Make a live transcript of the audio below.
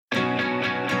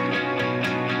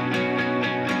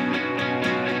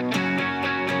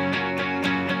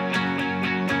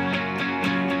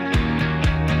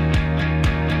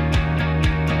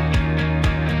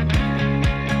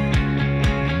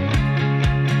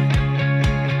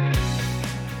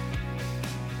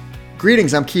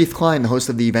Greetings, I'm Keith Klein, the host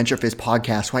of the Venture Fizz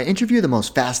podcast, where I interview the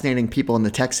most fascinating people in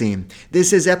the tech scene.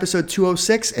 This is episode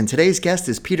 206, and today's guest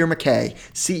is Peter McKay,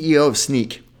 CEO of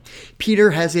Snyk.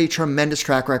 Peter has a tremendous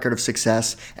track record of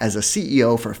success as a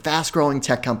CEO for fast-growing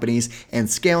tech companies and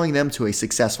scaling them to a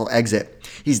successful exit.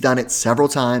 He's done it several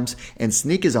times, and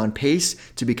Snyk is on pace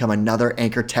to become another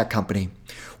anchor tech company.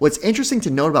 What's interesting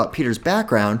to note about Peter's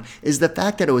background is the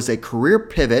fact that it was a career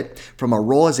pivot from a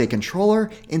role as a controller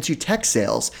into tech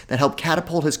sales that helped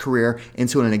catapult his career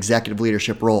into an executive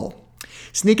leadership role.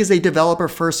 Snyk is a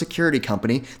developer-first security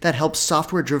company that helps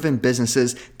software-driven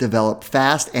businesses develop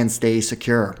fast and stay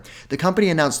secure. The company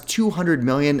announced $200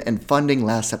 million in funding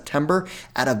last September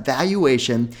at a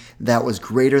valuation that was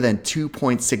greater than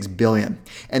 $2.6 billion.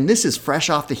 And this is fresh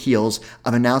off the heels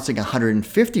of announcing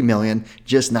 $150 million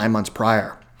just 9 months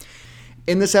prior.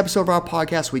 In this episode of our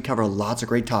podcast, we cover lots of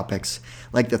great topics,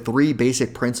 like the 3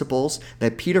 basic principles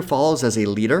that Peter follows as a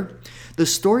leader, the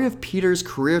story of Peter's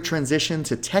career transition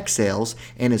to tech sales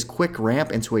and his quick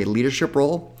ramp into a leadership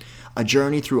role, a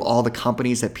journey through all the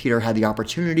companies that Peter had the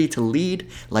opportunity to lead,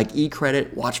 like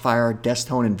eCredit, Watchfire,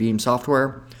 Desktone, and Veeam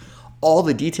Software, all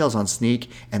the details on Snyk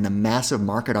and the massive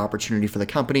market opportunity for the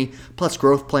company, plus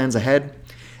growth plans ahead,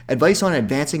 advice on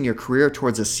advancing your career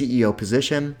towards a CEO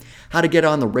position, how to get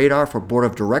on the radar for board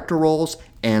of director roles,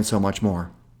 and so much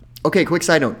more. Okay, quick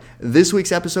side note. This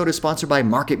week's episode is sponsored by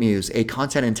MarketMuse, a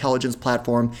content intelligence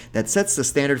platform that sets the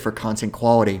standard for content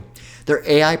quality. Their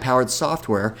AI-powered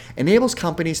software enables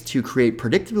companies to create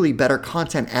predictably better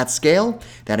content at scale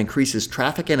that increases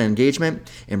traffic and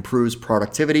engagement, improves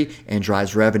productivity, and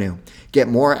drives revenue. Get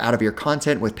more out of your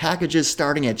content with packages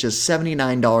starting at just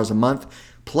 $79 a month.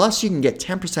 Plus, you can get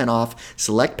 10% off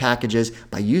select packages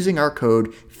by using our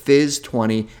code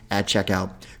FIZZ20 at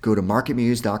checkout. Go to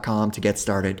marketmuse.com to get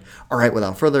started. All right,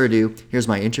 without further ado, here's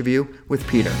my interview with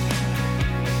Peter.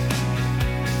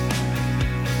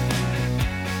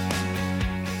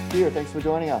 Peter, thanks for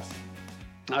joining us.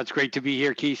 It's great to be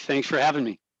here, Keith. Thanks for having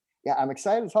me. Yeah, I'm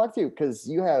excited to talk to you because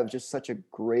you have just such a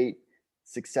great,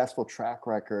 successful track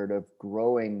record of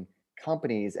growing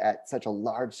companies at such a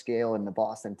large scale in the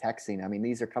Boston tech scene. I mean,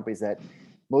 these are companies that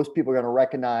most people are going to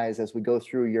recognize as we go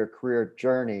through your career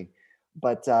journey.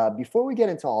 But before we get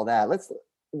into all that,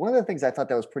 one of the things I thought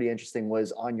that was pretty interesting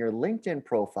was on your LinkedIn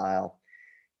profile,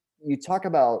 you talk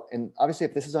about, and obviously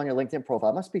if this is on your LinkedIn profile,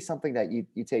 it must be something that you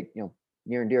take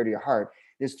near and dear to your heart.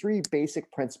 There's 3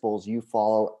 basic principles you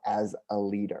follow as a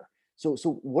leader. So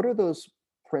what are those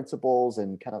principles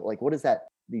and kind of like, what does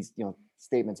these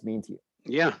statements mean to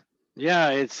you? Yeah,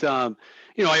 it's I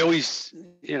always,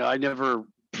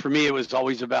 for me it was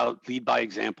always about lead by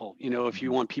example. If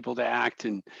you want people to act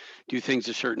and do things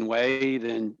a certain way,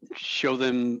 then show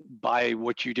them by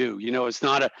what you do. It's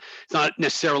not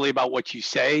necessarily about what you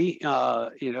say,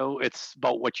 it's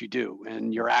about what you do,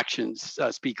 and your actions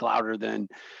speak louder than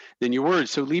your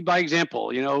words. So lead by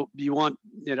example. You want,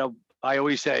 I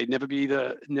always say never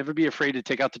be afraid to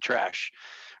take out the trash.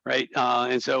 Right.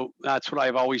 And so that's what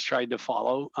I've always tried to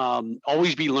follow.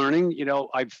 Always be learning.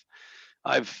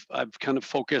 I've kind of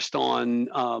focused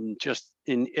on just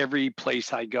in every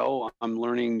place I go, I'm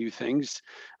learning new things.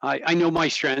 I know my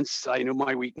strengths. I know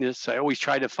my weakness. I always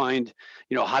try to find,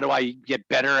 how do I get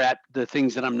better at the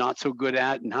things that I'm not so good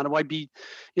at? And how do I be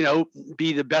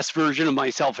the best version of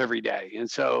myself every day? And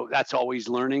so that's always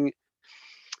learning.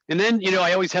 And then,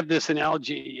 I always have this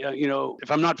analogy,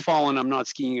 if I'm not falling, I'm not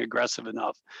skiing aggressive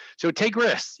enough. So take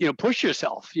risks, push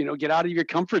yourself, get out of your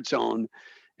comfort zone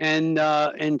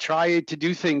and try to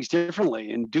do things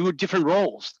differently and do different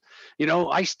roles.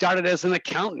 I started as an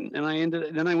accountant and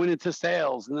then I went into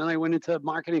sales and then I went into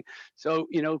marketing. So,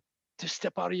 just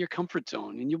step out of your comfort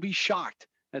zone and you'll be shocked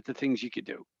at the things you could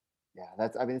do. Yeah,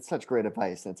 it's such great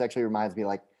advice. It actually reminds me,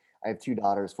 like, I have 2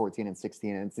 daughters, 14 and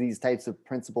 16, and it's these types of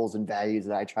principles and values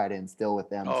that I try to instill with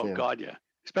them too. Oh God, yeah.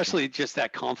 Especially just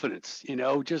that confidence,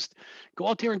 just go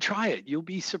out there and try it. You'll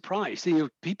be surprised.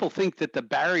 People think that the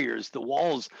barriers, the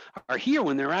walls are here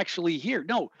when they're actually here.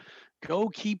 No, go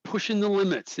keep pushing the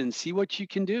limits and see what you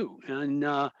can do. And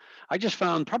I just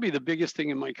found probably the biggest thing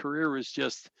in my career was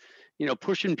just,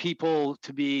 pushing people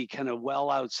to be kind of well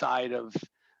outside of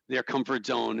their comfort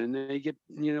zone, and they get,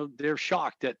 they're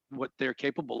shocked at what they're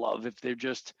capable of if they're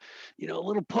just, a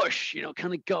little push,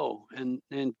 kind of go and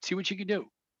see what you can do.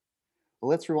 Well,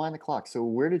 let's rewind the clock. So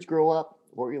where did you grow up?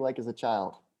 What were you like as a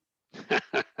child?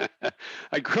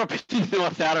 I grew up in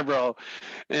North Attleboro,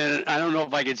 and I don't know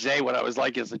if I could say what I was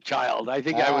like as a child. I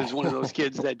think I was one of those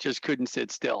kids that just couldn't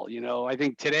sit still. I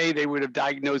think today they would have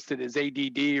diagnosed it as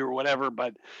ADD or whatever,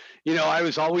 but, I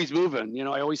was always moving.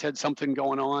 I always had something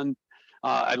going on.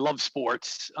 I love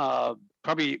sports.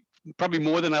 Probably probably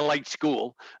more than I liked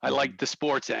school. I Mhm. liked the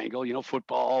sports angle,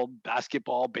 football,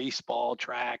 basketball, baseball,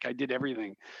 track. I did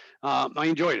everything. I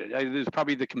enjoyed it. It was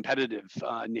probably the competitive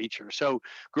nature. So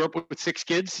grew up with six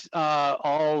kids,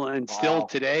 all, and still Wow,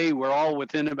 today we're all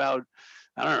within about,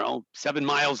 I don't know, 7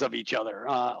 miles of each other,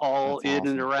 all that's in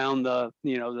and awesome.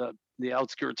 around the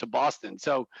outskirts of Boston.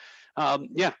 So,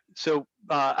 yeah. So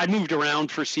I moved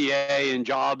around for CA and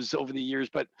jobs over the years,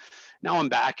 but now I'm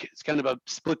back. It's kind of a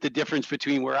split the difference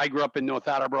between where I grew up in North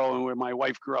Attleboro and where my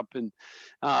wife grew up in,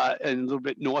 and a little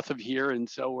bit north of here, and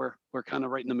so we're kind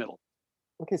of right in the middle.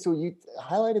 Okay, so you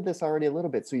highlighted this already a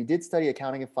little bit. So you did study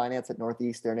accounting and finance at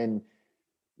Northeastern, and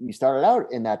you started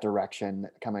out in that direction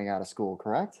coming out of school,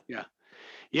 correct? Yeah.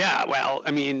 Yeah, well,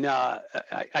 I mean, I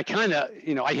kind of,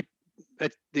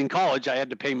 in college, I had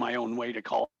to pay my own way to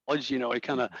college. It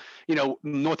kind of, Mhm.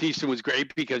 Northeastern was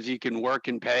great because you can work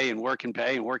and pay and work and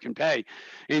pay and work and pay.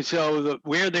 And so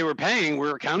where they were paying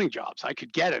were accounting jobs. I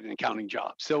could get an accounting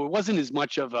job. So it wasn't as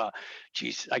much of a,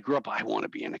 geez, I grew up, I want to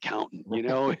be an accountant.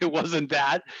 It wasn't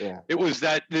that. Yeah. It was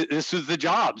that this was the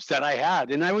jobs that I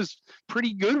had. And I was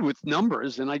pretty good with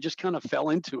numbers and I just kind of fell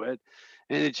into it,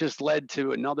 and it just led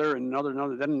to another and another and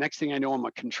another. Then the next thing I know, I'm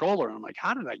a controller. I'm like,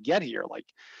 how did I get here? Like,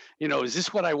 is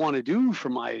this what I want to do for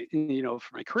my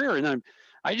career? And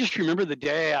I just remember the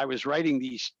day I was writing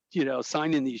these,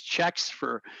 signing these checks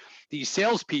for these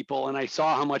salespeople, and I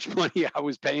saw how much money I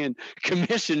was paying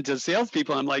commission to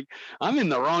salespeople. I'm like, I'm in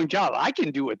the wrong job. I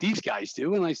can do what these guys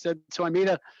do. And I said, so I made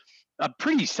a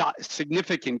pretty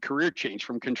significant career change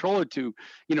from controller to,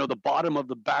 the bottom of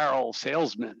the barrel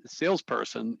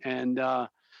salesperson. And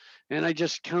I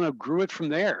just kind of grew it from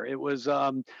there. It was,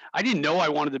 I didn't know I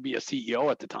wanted to be a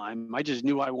CEO at the time. I just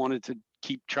knew I wanted to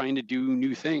keep trying to do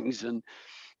new things and,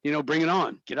 bring it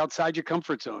on, get outside your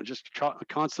comfort zone, just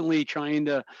constantly trying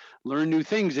to learn new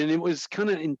things. And it was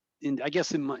kind of I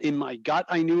guess in my gut,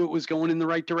 I knew it was going in the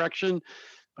right direction,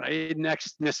 but I didn't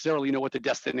necessarily know what the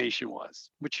destination was,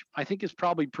 which I think is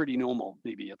probably pretty normal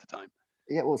maybe at the time.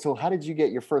 Yeah, well, so how did you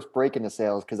get your first break into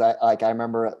sales? Because I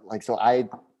remember so I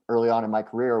early on in my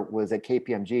career was at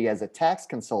KPMG as a tax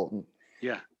consultant,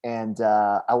 Yeah. and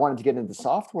I wanted to get into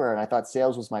software, and I thought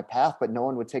sales was my path, but no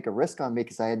one would take a risk on me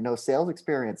because I had no sales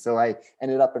experience. So I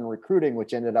ended up in recruiting,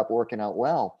 which ended up working out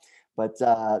well. But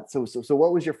so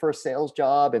what was your first sales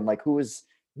job, and like who was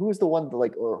the one that,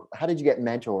 like, or how did you get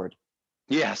mentored?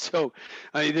 Yeah, so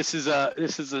this is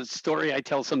a story I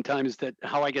tell sometimes, that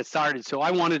how I get started. So I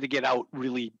wanted to get out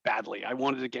really badly. I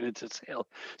wanted to get into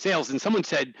sales, and someone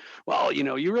said, "Well,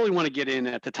 you really want to get in."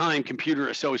 At the time, Computer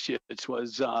Associates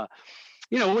was,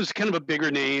 it was kind of a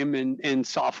bigger name in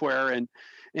software, and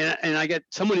I get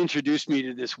someone introduced me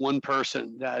to this one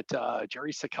person, that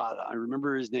Jerry Sakata. I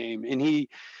remember his name, and he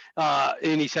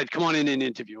said, "Come on in and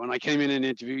interview." And I came in and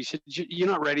interview. He said, "You're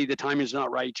not ready. The time is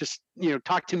not right. Just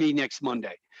talk to me next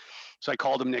Monday." So I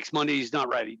called him next Monday. He's not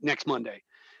ready. Next Monday.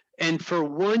 And for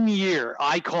 1 year,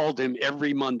 I called him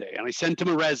every Monday, and I sent him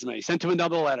a resume, sent him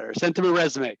another letter, sent him a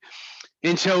resume.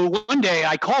 And so one day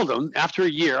I called him after a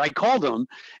year. I called him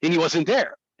and he wasn't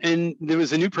there. And there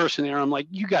was a new person there. I'm like,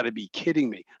 you got to be kidding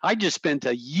me. I just spent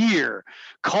a year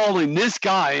calling this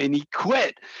guy and he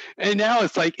quit. And now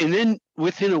it's like, and then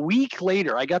within a week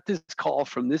later, I got this call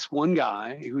from this one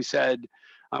guy who said,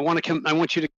 I want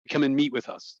you to come and meet with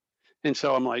us. And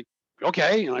so I'm like,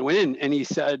 okay. And I went in and he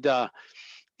said,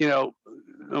 you know,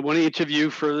 I want to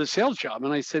interview for the sales job.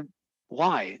 And I said,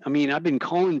 why? I mean, I've been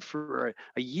calling for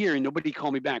a year and nobody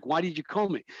called me back. Why did you call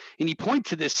me? And he pointed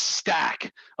to this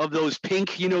stack of those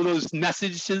pink, those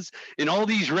messages and all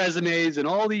these resumes and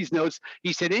all these notes.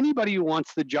 He said, anybody who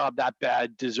wants the job that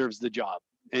bad deserves the job.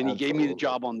 And he gave me the Absolutely.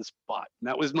 job on the spot. And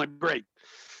that was my break.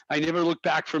 I never looked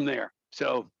back from there.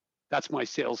 So that's my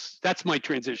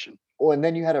transition. Well, and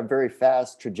then you had a very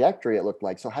fast trajectory, it looked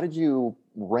like. So how did you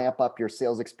ramp up your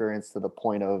sales experience to the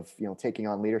point of, taking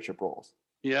on leadership roles?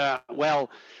 Yeah, well,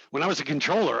 when I was a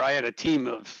controller, I had a team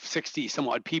of 60 some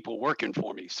odd people working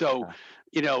for me. So,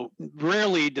 Yeah.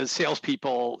 rarely does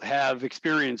salespeople have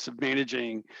experience of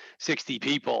managing 60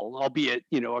 people, albeit,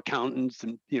 accountants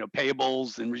and,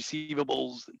 payables and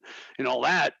receivables and all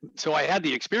that. So I had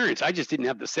the experience. I just didn't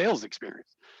have the sales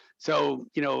experience. So,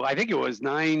 I think it was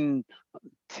 9,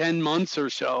 10 months or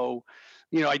so,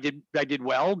 I did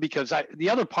well, because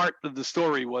the other part of the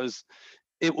story was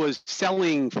it was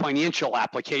selling financial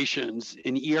applications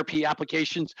and ERP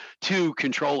applications to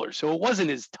controllers. So it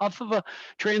wasn't as tough of a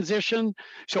transition.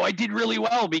 So I did really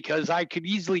well because I could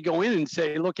easily go in and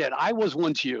say, look, I was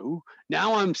once you,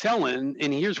 now I'm selling,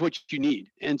 and here's what you need.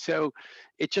 And so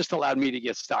it just allowed me to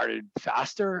get started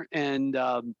faster. And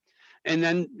And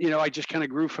then, I just kind of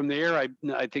grew from there.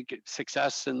 I think it's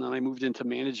success, and then I moved into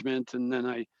management, and then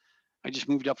I just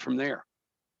moved up from there.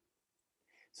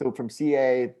 So from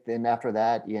CA, then after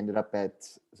that, you ended up at,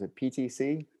 was it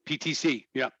PTC? PTC,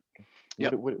 yeah.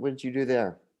 What did you do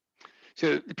there?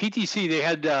 So the PTC, they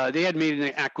had made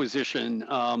an acquisition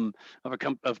of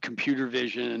computer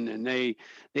vision, and they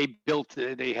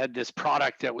had this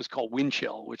product that was called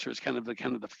Windchill, which was kind of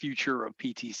the future of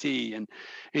PTC,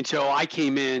 and so I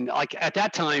came in, like, at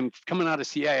that time coming out of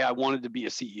CA, I wanted to be a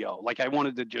CEO, like I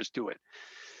wanted to just do it.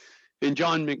 And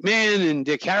John McMahon and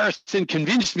Dick Harrison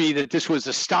convinced me that this was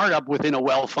a startup within a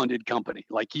well-funded company.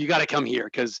 Like, you got to come here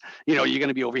because, you're going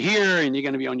to be over here and you're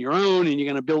going to be on your own and you're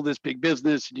going to build this big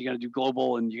business and you're going to do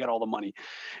global and you got all the money.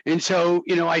 And so,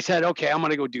 I said, okay, I'm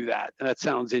going to go do that. That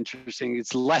sounds interesting.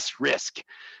 It's less risk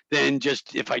than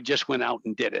just if I just went out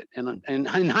and did it. And in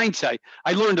hindsight,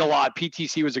 I learned a lot.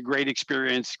 PTC was a great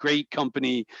experience, great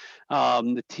company.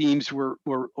 The teams were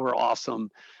awesome.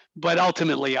 But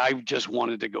ultimately, I just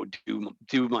wanted to go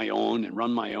do my own and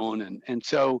run my own, and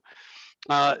so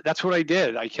that's what I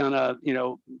did. I kind of,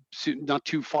 not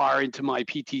too far into my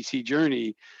PTC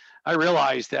journey, I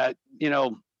realized that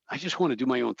I just want to do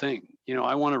my own thing.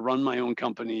 I want to run my own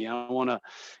company. I want to,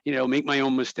 make my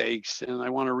own mistakes, and I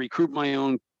want to recruit my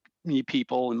own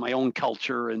people and my own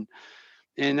culture, and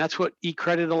that's what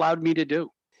eCredit allowed me to do.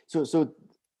 So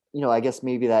I guess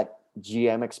maybe that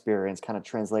GM experience kind of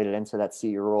translated into that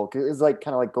CEO role. It's like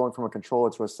kind of like going from a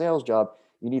controller to a sales job.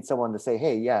 You need someone to say,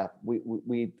 hey, yeah,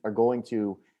 we are going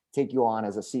to take you on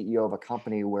as a CEO of a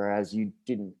company, whereas you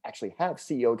didn't actually have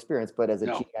CEO experience, but as a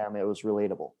GM, it was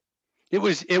relatable. It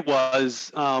was,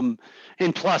 and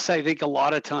plus, I think a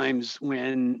lot of times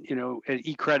when, at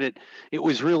eCredit, it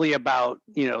was really about,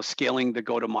 scaling the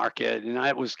go-to-market, and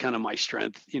that was kind of my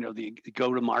strength, the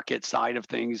go-to-market side of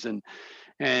things, and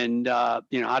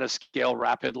how to scale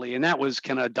rapidly. And that was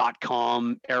kind of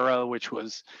 .com era, which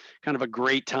was kind of a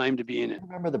great time to be in it. I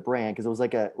remember the brand because it was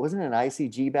like wasn't it an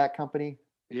ICG backed company?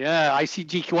 Yeah,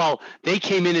 ICG. Well, they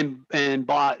came in and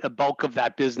bought a bulk of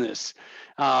that business,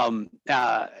 towards,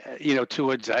 I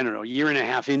don't know, a year and a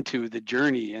half into the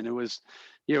journey. And it was,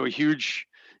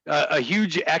 a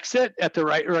huge exit at the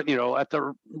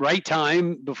right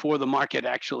time before the market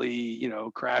actually,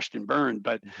 crashed and burned.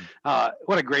 But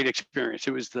what a great experience.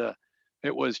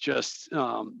 It was just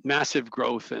massive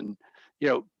growth, and,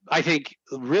 I think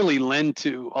really lend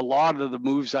to a lot of the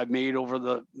moves I've made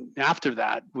after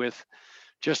that, with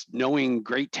just knowing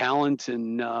great talent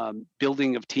and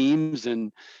building of teams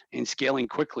and scaling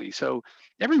quickly. So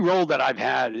every role that I've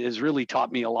had has really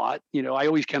taught me a lot. I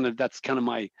always that's kind of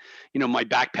my, my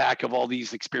backpack of all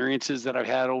these experiences that I've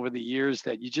had over the years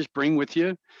that you just bring with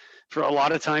you. For a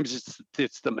lot of times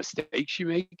it's the mistakes you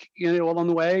make, along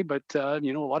the way. But, a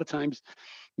lot of times,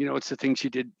 it's the things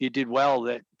you did well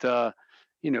that,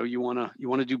 you want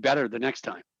to do better the next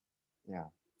time. Yeah.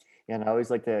 And I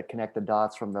always like to connect the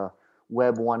dots from the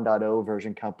Web 1.0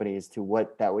 version companies to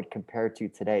what that would compare to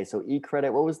today. So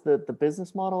eCredit, what was the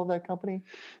business model of that company?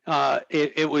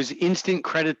 It was instant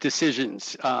credit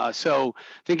decisions. So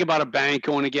think about a bank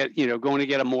going to get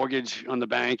a mortgage on the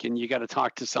bank, and you got to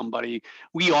talk to somebody.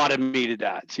 We automated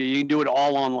that. So you can do it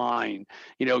all online,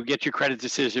 get your credit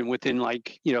decision within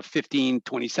 15,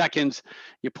 20 seconds.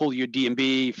 You pull your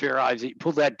DMB, Fair Eyes, you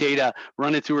pull that data,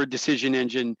 run it through a decision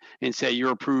engine, and say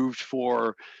you're approved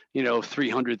for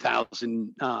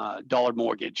 $300,000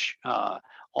 mortgage,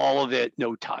 all of it,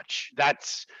 no touch.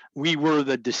 We were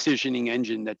the decisioning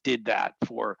engine that did that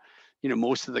for,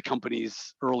 most of the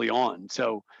companies early on.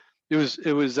 So but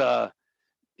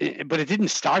it didn't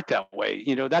start that way.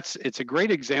 It's a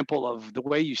great example of the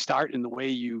way you start and the way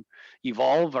you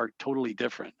evolve are totally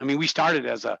different. I mean, we started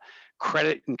as a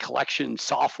credit and collection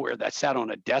software that sat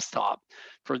on a desktop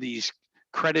for these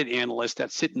credit analysts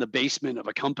that sit in the basement of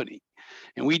a company.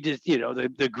 And we did,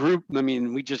 the group,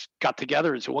 we just got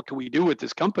together and said, what can we do with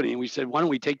this company? And we said, why don't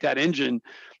we take that engine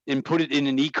and put it in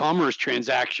an e-commerce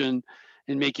transaction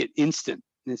and make it instant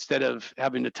instead of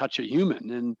having to touch a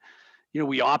human? And,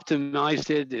 we optimized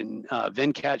it, and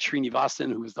Venkat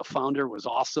Srinivasan, who was the founder, was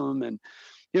awesome. And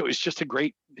it was just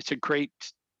it's a great,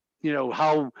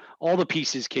 how all the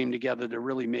pieces came together to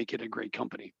really make it a great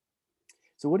company.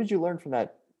 So what did you learn from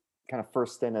that kind of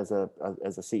first stint as a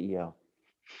CEO?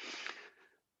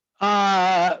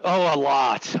 A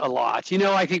lot.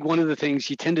 I think one of the things,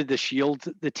 you tended to shield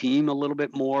the team a little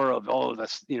bit more of,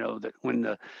 that's, that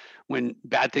when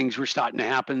bad things were starting to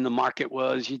happen, the market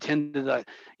you tended to,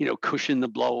 cushion the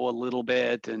blow a little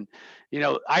bit. And,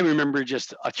 I remember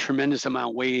just a tremendous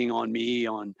amount weighing on me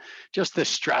on just the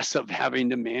stress of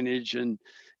having to manage and,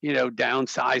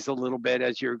 downsize a little bit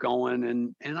as you're going.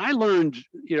 And I learned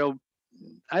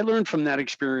from that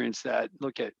experience that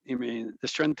the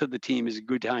strength of the team is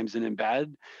good times and in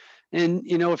bad. And,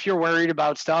 if you're worried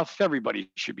about stuff, everybody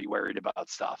should be worried about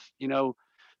stuff.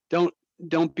 Don't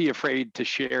don't be afraid to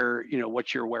share,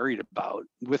 what you're worried about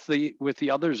with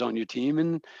the others on your team.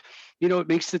 And, it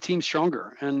makes the team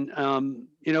stronger. And,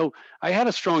 I had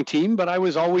a strong team, but I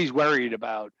was always worried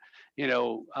about, you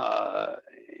know, uh,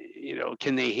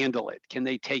 can they handle it? Can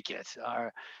they take it?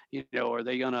 Are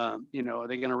they gonna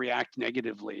react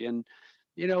negatively? And,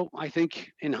 I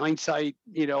think in hindsight,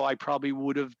 I probably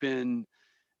would have been,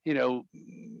 you know,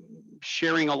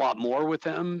 sharing a lot more with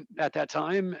them at that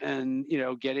time, and,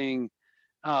 getting,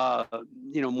 uh,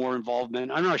 more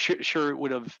involvement. I'm not sure it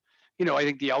would have, I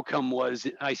think the outcome was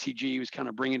ICG was kind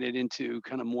of bringing it into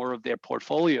kind of more of their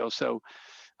portfolio. So,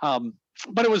 um,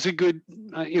 but it was a good,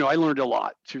 I learned a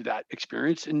lot through that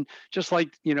experience. And just like,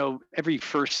 every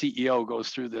first CEO goes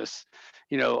through this,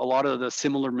 a lot of the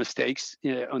similar mistakes,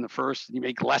 on the first, you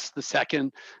make less the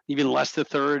second, even less the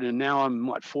third. And now I'm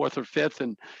what, fourth or fifth,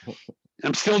 and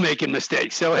I'm still making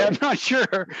mistakes. So I'm not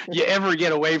sure you ever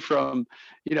get away from,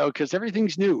 because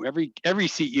everything's new. Every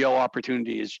CEO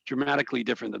opportunity is dramatically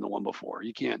different than the one before.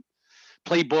 You can't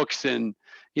playbooks and,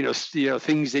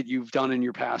 things that you've done in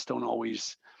your past don't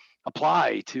always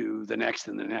apply to the next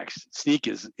and the next. Snyk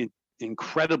is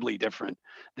incredibly different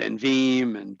than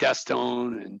Veeam and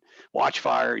Desktone and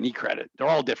Watchfire and eCredit. They're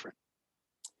all different.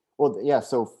 Well, yeah.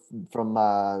 So from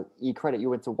eCredit, you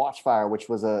went to Watchfire, which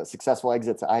was a successful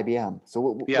exit to IBM. So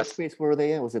what Yes. space were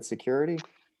they in? Was it security?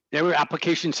 They were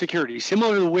application security,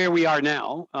 similar to where we are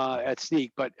now at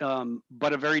Snyk, but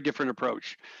a very different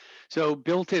approach. So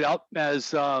built it up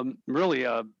as really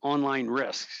a online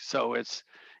risk. So it's,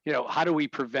 how do we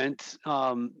prevent,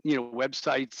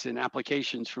 websites and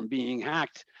applications from being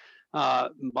hacked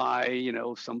by,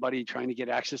 somebody trying to get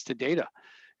access to data.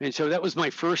 And so that was my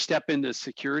first step into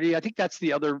security. I think that's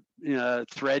the other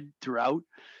thread throughout.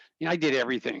 I did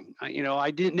everything.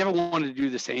 I didn't never wanted to do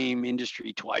the same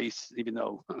industry twice, even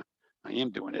though I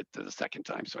am doing it the second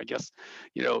time. So I guess,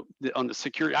 on the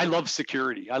security, I love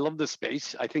security. I love the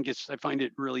space. I find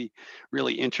it really,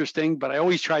 really interesting. But I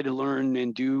always try to learn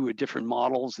and do different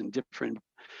models and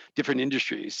different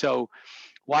industries. So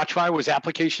Watchfire was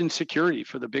application security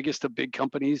for the biggest of big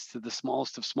companies to the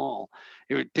smallest of small.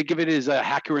 Think of it as a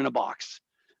hacker in a box.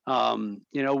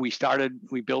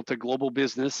 We built a global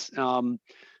business,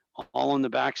 all on the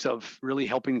backs of really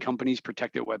helping companies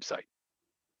protect their website.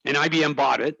 And IBM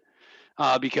bought it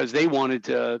because they wanted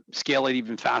to scale it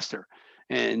even faster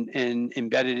and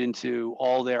embed it into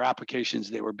all their applications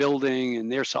they were building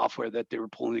and their software that they were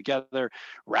pulling together,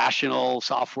 rational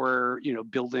software,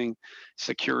 building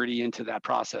security into that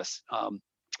process.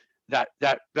 That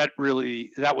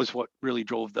was what really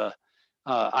drove the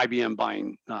IBM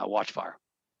buying Watchfire.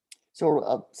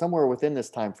 So somewhere within this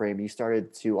time frame, you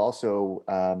started to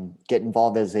also get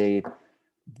involved as a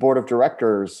board of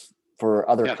directors for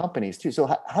other companies too. So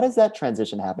how does that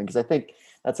transition happen? Because I think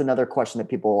that's another question that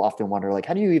people often wonder, like,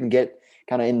 how do you even get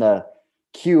kind of in the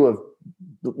queue of,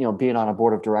 being on a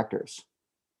board of directors?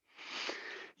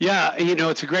 Yeah,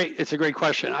 it's a great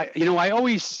question. I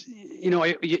always,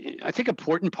 I think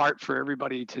important part for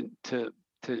everybody to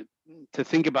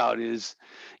think about is,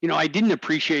 I didn't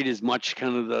appreciate as much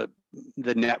kind of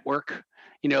the network,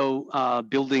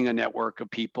 building a network of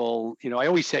people. I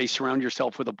always say surround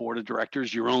yourself with a board of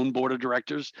directors, your own board of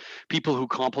directors, people who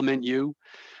complement you.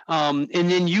 And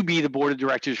then you be the board of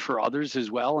directors for others as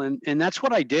well. And that's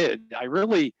what I did.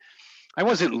 I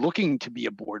wasn't looking to be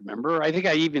a board member. I think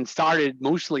I even started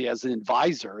mostly as an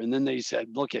advisor. And then they said,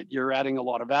 look, you're adding a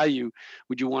lot of value.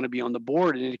 Would you want to be on the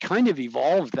board? And it kind of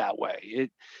evolved that way.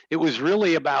 It was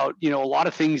really about, a lot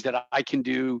of things that I can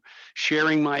do,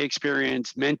 sharing my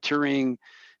experience, mentoring,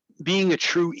 being a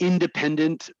true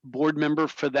independent board member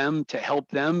for them to help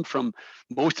them. From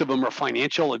most of them are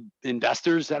financial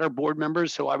investors that are board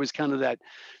members. So I was kind of that,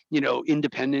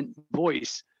 independent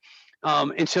voice.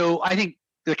 And so I think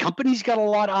the company's got a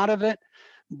lot out of it,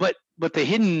 but the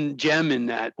hidden gem in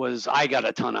that was I got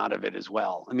a ton out of it as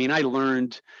well. I mean, I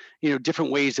learned,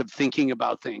 different ways of thinking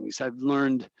about things. I've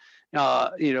learned,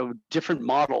 different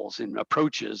models and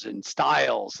approaches and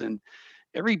styles. And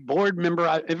every board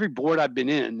I've been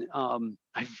in,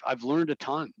 I've learned a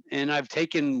ton, and I've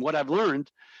taken what I've learned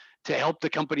to help the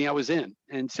company I was in.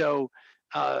 And so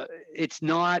it's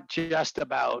not just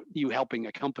about you helping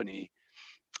a company.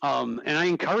 And I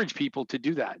encourage people to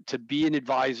do that, to be an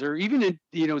advisor. Even in,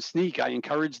 Snyk, I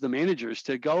encourage the managers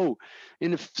to go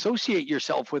and associate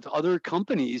yourself with other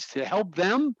companies to help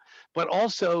them but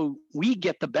also we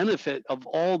get the benefit of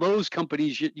all those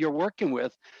companies you're working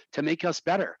with to make us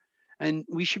better. And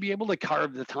we should be able to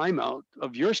carve the time out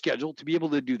of your schedule to be able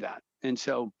to do that. And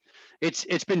so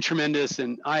it's been tremendous.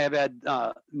 And I have had,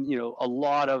 a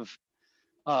lot of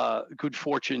good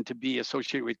fortune to be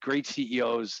associated with great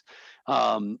CEOs,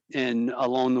 and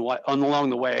along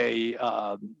the way,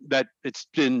 that it's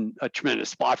been a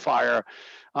tremendous Spotfire,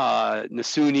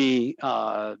 Nasuni,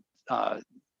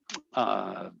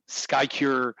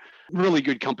 Skycure, really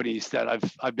good companies that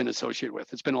I've been associated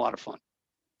with. It's been a lot of fun.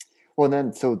 Well,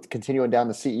 then, so continuing down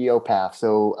the CEO path,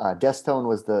 so Desktone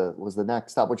was the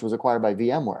next stop, which was acquired by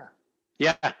VMware.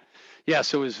 Yeah, yeah.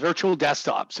 So it was virtual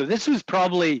desktop. So this was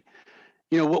probably,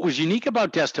 what was unique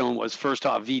about Desktone was, first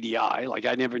off, VDI. Like,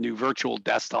 I never knew virtual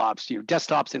desktops,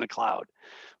 desktops in a cloud,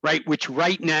 right? Which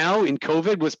right now in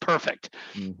COVID was perfect,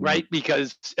 right?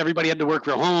 Because everybody had to work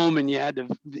from home and you had to,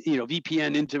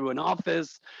 VPN into an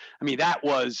office. I mean, that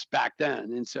was back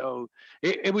then. And so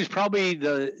it was probably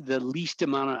the least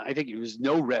amount of, I think it was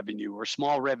no revenue or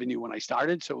small revenue when I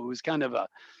started. So it was kind of a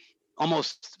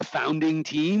almost founding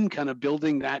team, kind of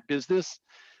building that business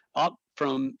up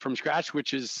from scratch,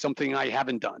 which is something I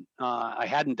haven't done. I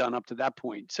hadn't done up to that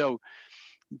point. So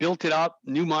built it up,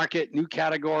 new market, new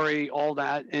category, all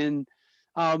that, and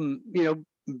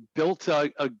built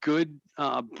a good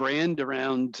brand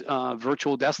around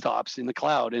virtual desktops in the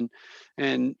cloud,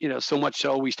 and so much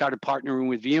so we started partnering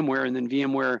with VMware, and then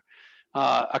VMware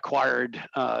acquired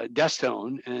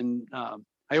Desktone, and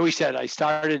I always said I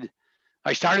started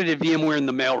at VMware in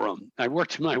the mailroom. I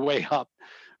worked my way up.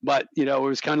 But it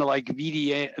was kind of like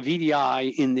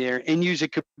VDI in their end user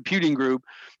computing group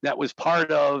that was part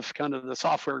of kind of the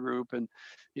software group, and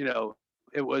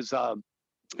it was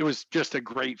just a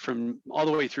great, from all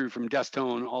the way through from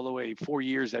Desktone all the way 4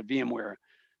 years at VMware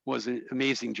was an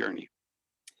amazing journey.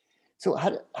 So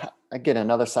again,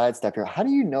 another sidestep here. How do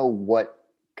you know what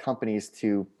companies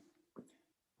to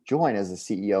join as a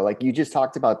CEO? Like, you just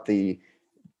talked about the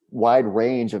wide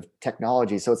range of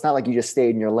technology. So it's not like you just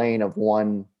stayed in your lane of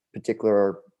one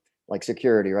particular, like,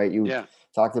 security, right? You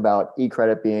talked about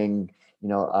eCredit being,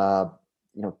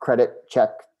 credit check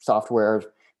software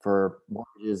for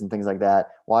mortgages and things like that.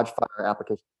 Watchfire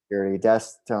application security,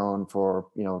 Desktone for,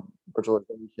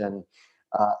 virtualization.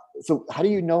 So how do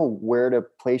you know where to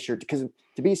place because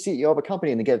to be CEO of a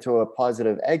company and to get to a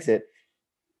positive exit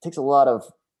takes a lot of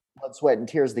blood, sweat, and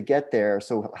tears to get there.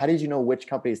 So how did you know which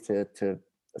companies to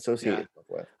associated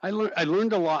with? I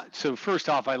learned a lot. So first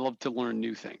off, I love to learn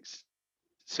new things.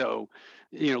 So,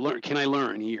 can I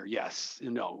learn here? Yes.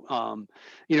 No.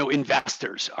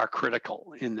 Investors are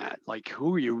critical in that. Like,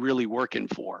 who are you really working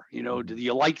for? Do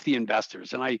you like the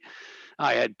investors? And I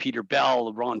had Peter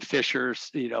Bell, Ron Fisher,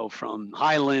 from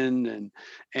Highland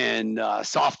and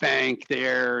SoftBank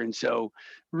there, and so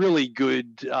really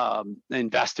good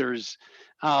investors.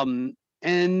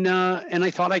 And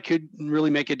I thought I could really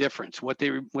make a difference. What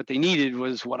they needed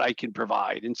was what I could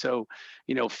provide, and so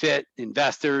fit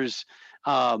investors,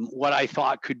 what I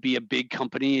thought could be a big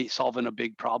company solving a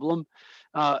big problem,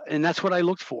 and that's what I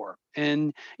looked for.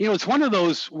 And it's one of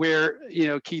those where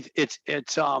Keith, it's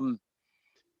it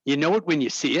when you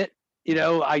see it.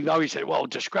 I always say, well,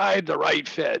 describe the right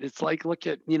fit. It's like, look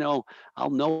at, I'll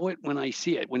know it when I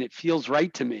see it, when it feels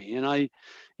right to me, and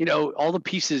all the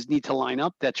pieces need to line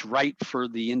up that's right for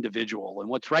the individual. And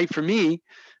what's right for me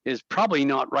is probably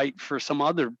not right for some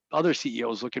other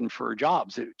CEOs looking for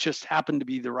jobs. It just happened to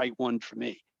be the right one for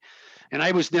me. And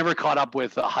I was never caught up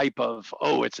with the hype of,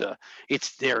 oh,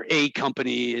 it's their A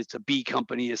company, it's a B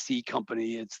company, a C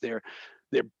company, it's their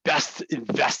best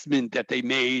investment that they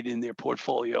made in their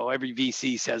portfolio. Every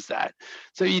VC says that.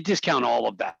 So you discount all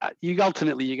of that. You got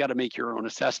to make your own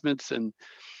assessments and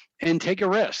take a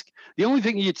risk. The only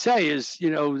thing you'd say is,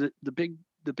 the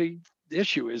big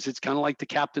issue is it's kind of like the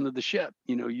captain of the ship.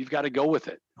 You've got to go with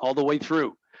it all the way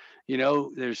through.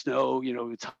 There's no,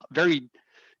 it's very,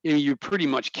 you pretty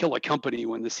much kill a company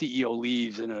when the CEO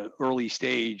leaves in an early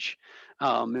stage.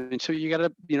 And so you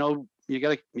gotta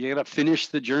finish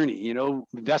the journey.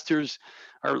 Investors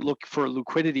are looking for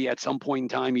liquidity at some point in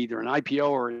time, either an IPO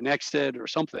or an exit or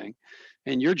something.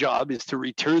 And your job is to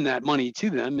return that money to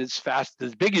them as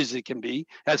big as it can be,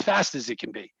 as fast as it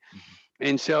can be.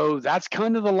 And so that's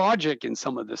kind of the logic in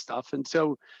some of this stuff. And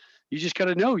so you just got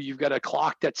to know you've got a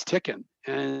clock that's ticking,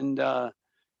 and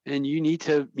you need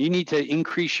to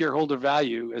increase shareholder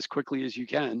value as quickly as you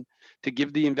can to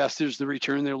give the investors the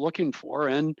return they're looking for,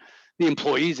 and the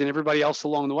employees and everybody else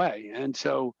along the way. And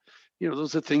so,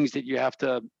 those are things that you have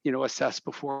to, assess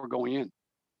before going in.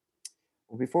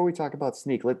 Well, before we talk about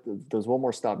Snyk, there's one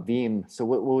more stop, Veeam. So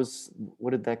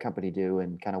what did that company do,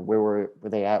 and kind of where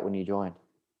they at when you joined?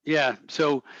 Yeah.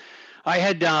 So I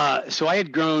had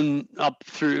grown up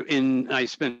I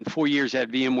spent 4 years at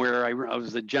VMware. I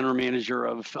was the general manager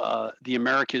of the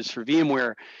Americas for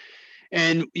VMware.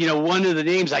 And, one of the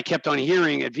names I kept on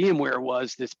hearing at VMware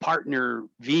was this partner,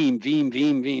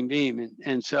 Veeam.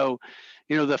 And so,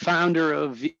 the founder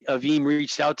of Veeam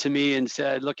reached out to me and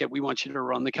said, look, we want you to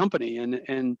run the company.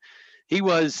 And he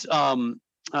was, Veeam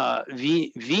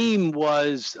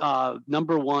was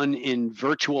number one in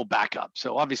virtual backup.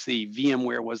 So obviously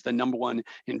VMware was the number one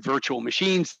in virtual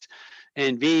machines,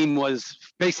 and Veeam was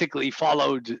basically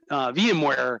followed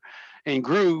VMware and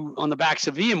grew on the backs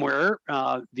of VMware.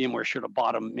 VMware should have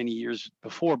bought them many years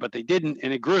before, but they didn't,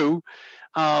 and it grew.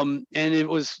 And it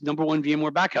was number one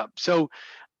VMware backup. So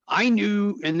I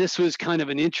knew, and this was kind of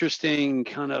an interesting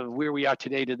kind of where we are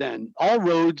today to then. All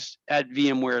roads at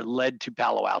VMware led to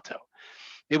Palo Alto.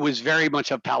 It was very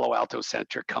much a Palo Alto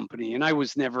centric company, and I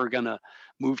was never going to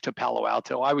move to Palo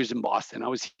Alto. I was in Boston. I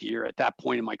was here at that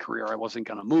point in my career. I wasn't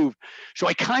going to move. So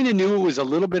I kind of knew it was a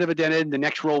little bit of a dead end. The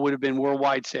next role would have been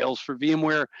worldwide sales for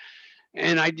VMware,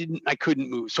 and I couldn't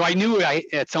move. So I knew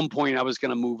at some point I was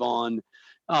going to move on.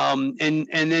 And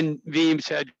then Veeam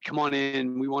said, come on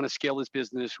in. We want to scale this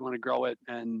business. We want to grow it.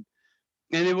 And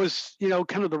it was,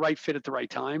 kind of the right fit at the right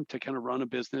time to kind of run a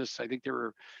business. I think they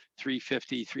were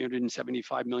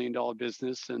 $375 million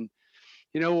business. And,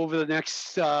 over the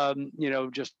next,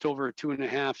 just over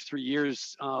 2.5, 3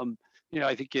 years,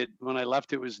 I think when I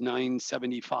left, it was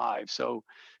 975. So,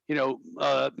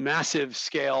 massive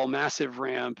scale, massive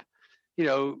ramp,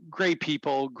 great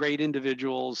people, great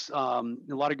individuals, a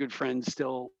lot of good friends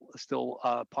still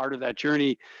part of that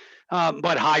journey,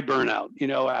 but high burnout.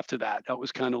 After that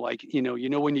was kind of like,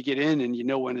 when you get in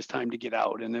and when it's time to get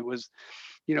out. And it was,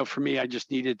 for me,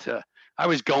 I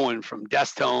was going from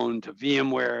Desktone to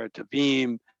VMware to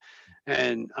Veeam,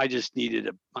 and I needed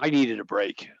a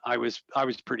break. I was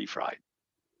pretty fried.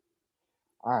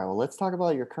 All right, well, let's talk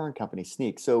about your current company,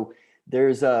 Snyk. So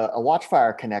there's a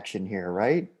Watchfire connection here,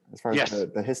 right? As far as Yes.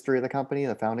 the history of the company,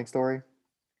 the founding story.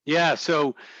 Yeah.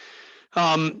 So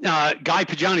Guy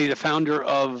Pajani, the founder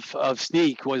of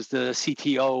Snyk, was the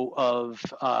CTO of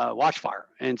Watchfire,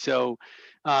 and so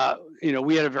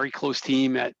we had a very close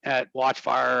team at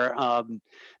Watchfire.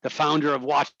 The founder of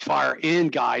Watchfire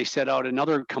and Guy set out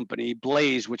another company,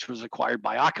 Blaze, which was acquired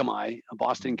by Akamai, a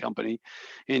Boston company,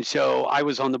 and so I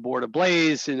was on the board of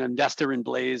Blaze, an investor in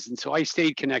Blaze, and so I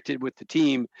stayed connected with the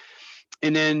team.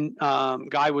 And then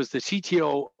Guy was the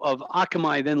CTO of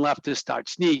Akamai, then left to start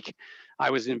Snyk.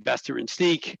 I was an investor in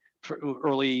Snyk,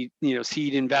 early,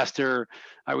 seed investor.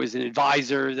 I was an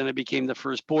advisor. Then I became the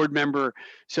first board member.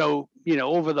 So,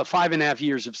 over the 5.5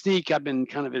 years of Snyk, I've been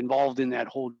kind of involved in that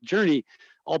whole journey,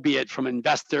 albeit from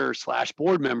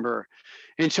investor/board member.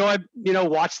 And so I,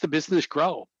 watched the business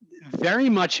grow. Very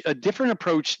much a different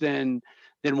approach than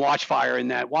Watchfire, in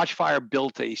that Watchfire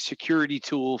built a security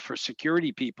tool for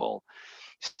security people.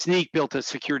 Snyk built a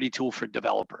security tool for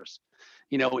developers,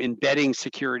 embedding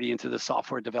security into the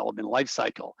software development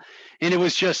lifecycle. And it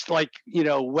was just like,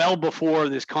 well before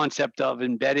this concept of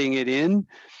embedding it in,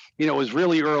 it was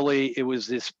really early. It was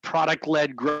this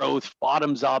product-led growth,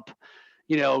 bottoms up,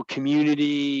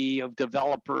 community of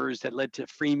developers that led to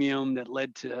freemium, that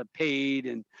led to paid,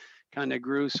 and kind of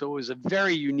grew. So it was a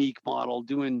very unique model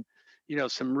doing,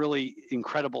 some really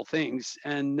incredible things.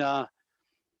 And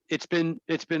it's been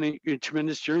a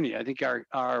tremendous journey. I think our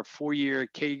 4-year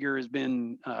CAGR has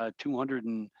been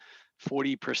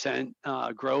 240%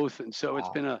 growth, and so it's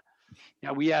been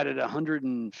we added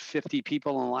 150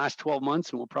 people in the last 12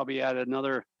 months, and we'll probably add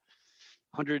another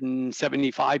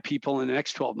 175 people in the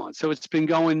next 12 months. So it's been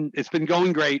going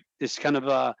great. It's kind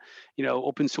of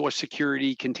open source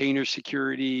security, container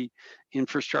security,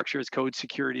 infrastructure as code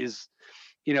security is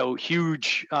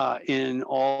huge in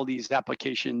all these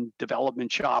application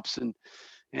development shops, and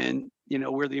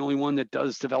we're the only one that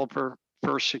does developer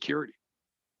first security.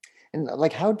 And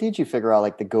how did you figure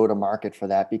out the go to market for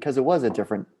that? Because it was a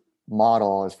different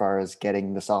model as far as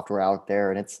getting the software out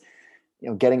there, and it's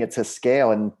getting it to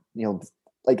scale, and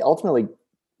ultimately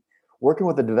working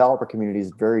with the developer community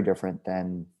is very different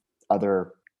than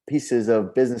other pieces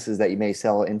of businesses that you may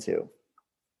sell into.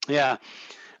 Yeah.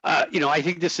 I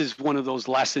think this is one of those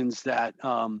lessons that,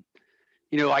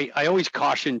 I always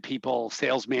caution people,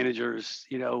 sales managers,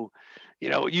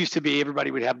 it used to be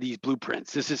everybody would have these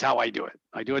blueprints. This is how I do it.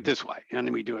 I do it this way. And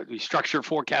then we do it. We structure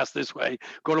forecast this way.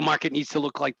 Go to market needs to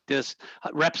look like this.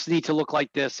 Reps need to look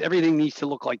like this. Everything needs to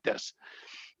look like this.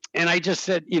 And I just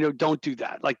said, don't do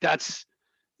that.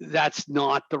 that's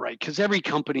not the right, because every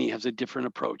company has a different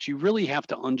approach. You really have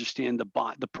to understand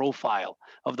the profile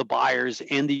of the buyers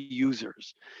and the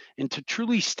users, and to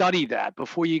truly study that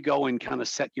before you go and kind of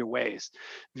set your ways.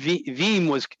 Veeam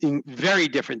was very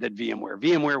different than VMware.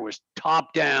 VMware was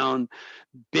top down,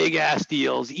 big ass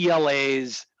deals,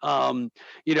 ELAs, long-term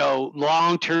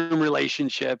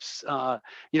relationships.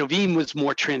 Veeam was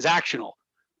more transactional,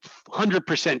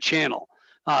 100% channel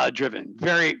driven.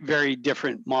 Very, very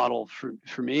different model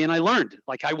for me. And I learned,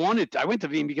 like I went to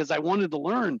Veeam because I wanted to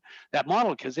learn that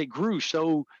model, because they grew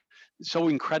so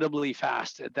incredibly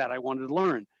fast that I wanted to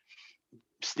learn.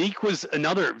 Snyk was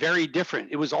another very different.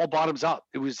 It was all bottoms up.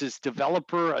 It was this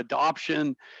developer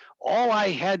adoption. All I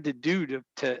had to do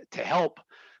to help,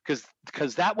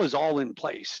 because that was all in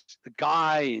place. The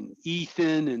guy and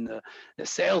Ethan and the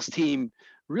sales team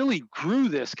really grew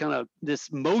this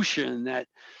motion that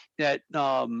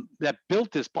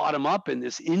built this bottom up and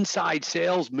this inside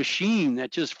sales machine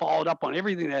that just followed up on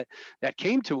everything that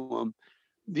came to them.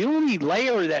 The only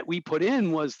layer that we put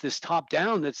in was this top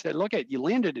down that said, look, you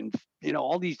landed in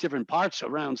all these different parts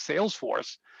around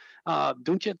Salesforce.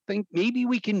 Don't you think maybe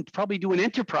we can probably do an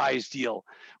enterprise deal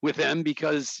with them,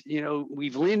 because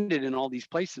we've landed in all these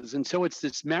places? And so it's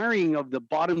this marrying of the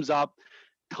bottoms up,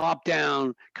 top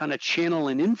down kind of channel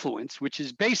and influence, which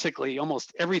is basically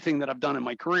almost everything that I've done in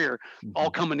my career, all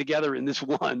coming together in this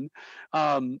one,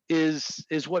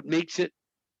 is what makes it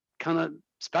kind of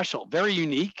special, very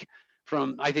unique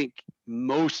from, I think,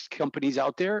 most companies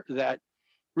out there that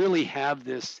really have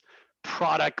this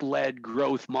product-led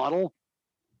growth model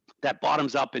that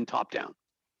bottoms up and top down.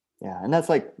 Yeah, and that's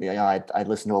like, I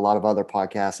listen to a lot of other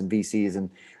podcasts and VCs, and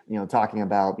talking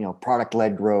about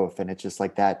product-led growth, and it's just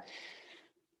like that,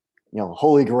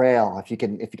 holy grail if you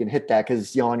can hit that,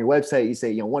 because on your website you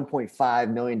say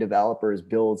 1.5 million developers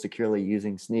build securely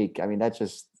using Snyk. I mean, that's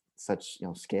just such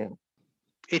scale.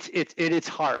 It's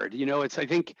hard. I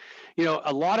think,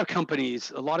 a lot of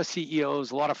companies, a lot of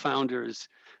CEOs, a lot of founders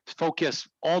focus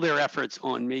all their efforts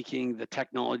on making the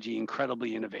technology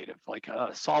incredibly innovative, like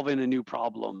solving a new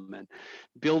problem and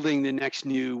building the next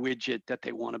new widget that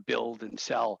they want to build and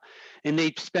sell. And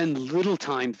they spend little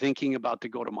time thinking about the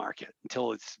go-to-market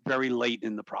until it's very late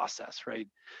in the process, right?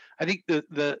 I think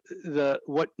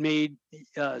what made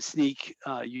Snyk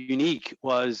unique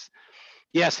was,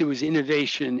 yes, it was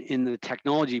innovation in the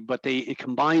technology, but they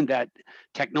combined that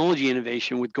technology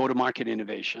innovation with go-to-market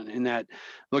innovation. In that,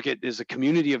 there's a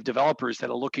community of developers that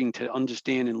are looking to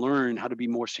understand and learn how to be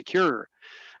more secure,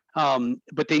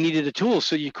 but they needed a tool.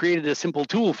 So you created a simple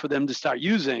tool for them to start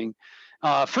using,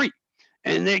 free.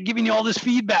 And they're giving you all this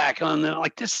feedback on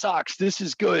like, this sucks, this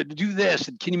is good, do this,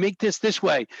 and can you make this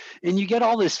way? And you get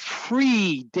all this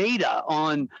free data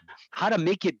on how to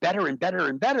make it better and better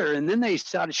and better. And then they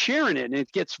started sharing it, and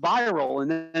it gets viral.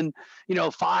 And then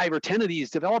 5 or 10 of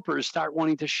these developers start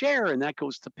wanting to share, and that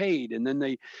goes to paid. And then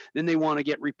they want to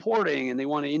get reporting, and they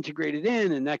want to integrate it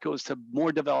in, and that goes to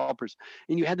more developers.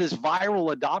 And you had this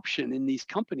viral adoption in these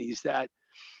companies that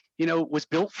was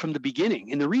built from the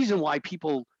beginning. And the reason why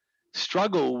people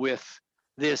struggle with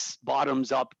this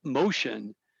bottoms up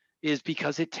motion is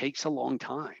because it takes a long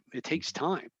time. It takes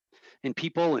time, and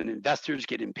people and investors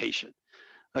get impatient.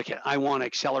 Okay, I want to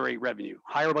accelerate revenue,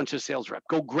 hire a bunch of sales reps,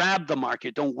 go grab the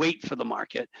market, don't wait for the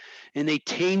market. And they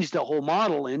change the whole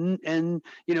model, and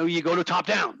you go to top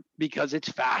down because it's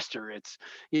faster. It's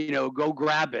go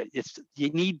grab it. You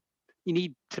need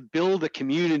to build a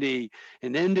community,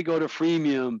 and then to go to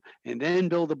freemium, and then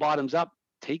build the bottoms up.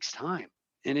 Takes time.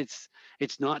 And it's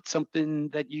not something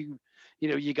that you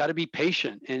got to be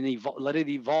patient and let it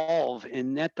evolve.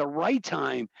 And at the right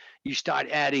time, you start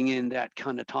adding in that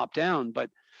kind of top down.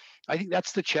 But I think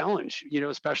that's the challenge,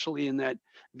 especially in that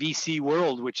VC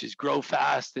world, which is grow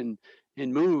fast and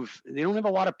move. They don't have a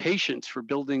lot of patience for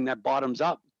building that bottoms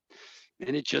up,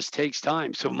 and it just takes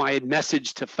time. So my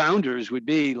message to founders would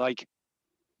be like,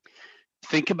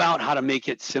 think about how to make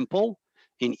it simple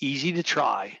and easy to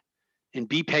try, and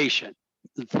be patient.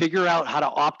 Figure out how to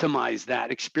optimize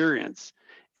that experience,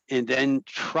 and then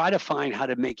try to find how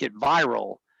to make it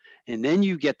viral. And then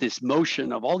you get this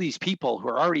motion of all these people who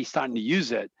are already starting to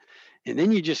use it. And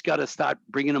then you just got to start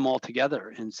bringing them all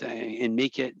together and saying, and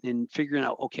make it, and figuring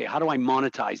out, okay, how do I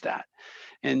monetize that?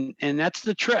 And that's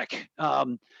the trick.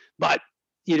 But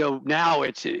now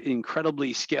it's an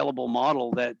incredibly scalable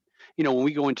model that, when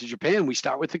we go into Japan, we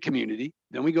start with the community,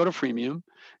 then we go to freemium,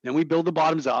 then we build the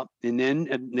bottoms up, and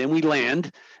then we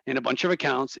land in a bunch of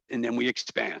accounts, and then we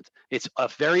expand. It's a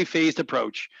very phased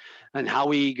approach on how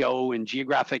we go in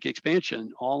geographic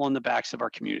expansion, all on the backs of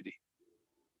our community.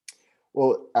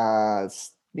 Well,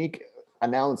 Snyk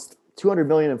announced 200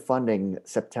 million in funding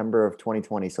September of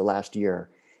 2020, so last year.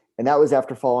 And that was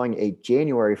after following a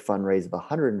January fundraise of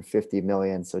 150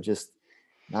 million, so just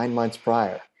 9 months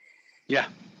prior. Yeah.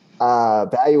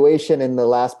 Valuation in the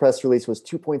last press release was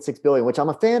 2.6 billion, which I'm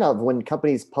a fan of when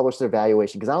companies publish their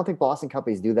valuation, because I don't think Boston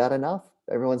companies do that enough.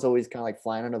 Everyone's always kind of like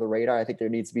flying under the radar. I think there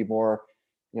needs to be more,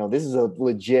 this is a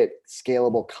legit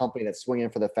scalable company that's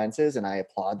swinging for the fences, and I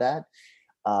applaud that.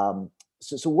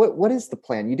 So what is the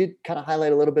plan? You did kind of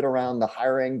highlight a little bit around the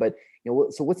hiring, but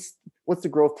so what's the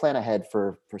growth plan ahead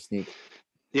for Snyk?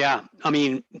 Yeah, I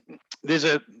mean,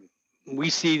 we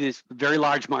see this very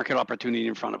large market opportunity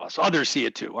in front of us. Others see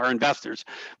it too, our investors.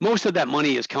 Most of that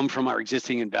money has come from our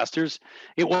existing investors.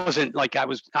 It wasn't like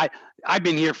I've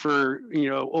been here for,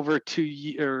 over 2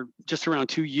 years, just around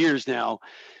 2 years now.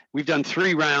 We've done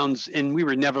 3 rounds and we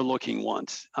were never looking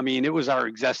once. I mean, it was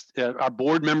our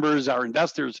board members, our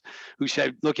investors who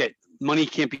said, look, money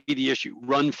can't be the issue.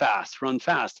 Run fast, run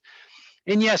fast.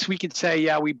 And yes, we could say,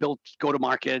 yeah, we built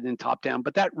go-to-market and top-down,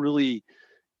 but that really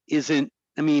isn't.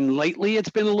 I mean, lately it's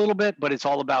been a little bit, but it's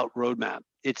all about roadmap.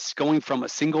 It's going from a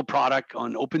single product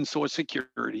on open source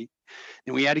security,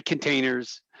 and we added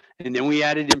containers, and then we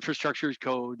added infrastructure as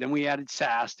code, then we added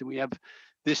SaaS, and we have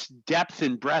this depth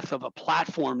and breadth of a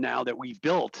platform now that we've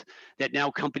built that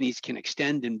now companies can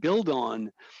extend and build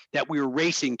on, that we're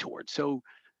racing towards. So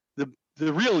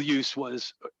the real use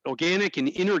was organic and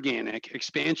inorganic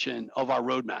expansion of our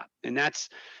roadmap. And that's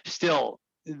still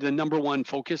the number one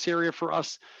focus area for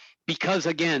us, because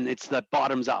again, it's the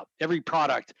bottoms up. Every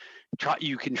product,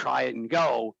 you can try it and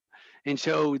go. And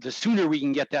so the sooner we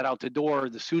can get that out the door,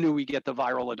 the sooner we get the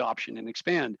viral adoption and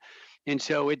expand. And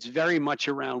so it's very much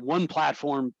around one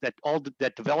platform that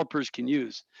that developers can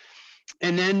use.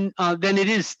 And then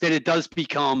it does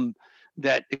become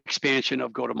that expansion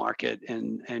of go-to-market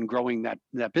and growing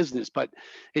that business. But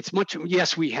it's much,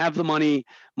 yes, we have the money.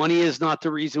 Money is not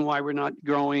the reason why we're not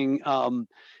growing.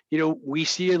 We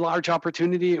see a large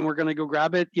opportunity and we're going to go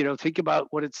grab it. Think about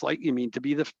what it's like. I mean, to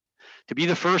be the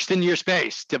first in your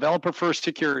space, developer first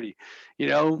security.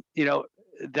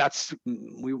 That's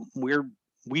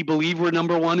we believe we're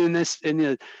number one in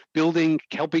the building,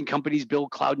 helping companies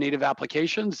build cloud native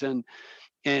applications, and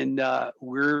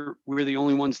we're the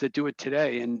only ones that do it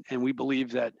today. And we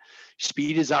believe that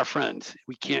speed is our friend.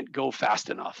 We can't go fast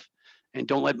enough, and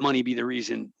don't let money be the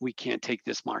reason we can't take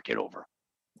this market over.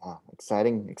 Wow,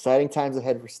 exciting times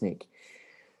ahead for Snyk.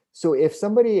 So if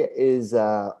somebody is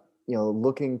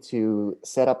looking to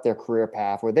set up their career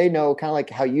path, where they know, kind of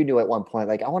like how you knew at one point,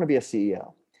 like, I want to be a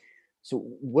CEO. So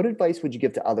what advice would you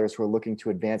give to others who are looking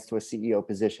to advance to a CEO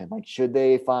position? Like, should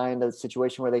they find a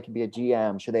situation where they can be a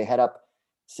GM? Should they head up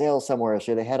sales somewhere?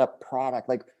 Should they head up product?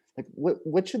 Like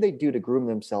what should they do to groom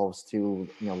themselves to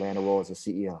land a role as a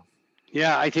CEO?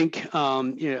 Yeah, I think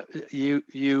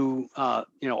you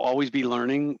always be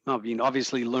learning. I mean,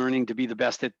 obviously learning to be the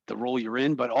best at the role you're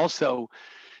in, but also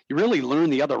you really learn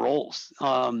the other roles.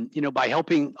 By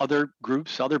helping other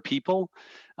groups, other people.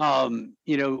 I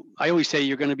always say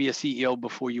you're going to be a CEO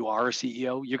before you are a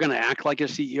CEO. You're going to act like a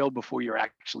CEO before you're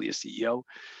actually a CEO.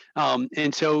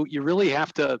 And so you really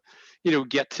have to,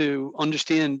 get to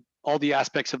understand all the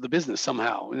aspects of the business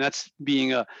somehow. And that's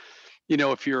being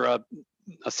if you're a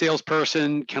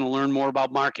salesperson, can learn more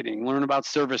about marketing, learn about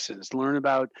services, learn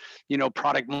about,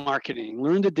 product marketing,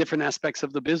 learn the different aspects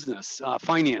of the business,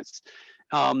 finance.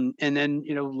 And then,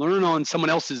 learn on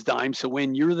someone else's dime. So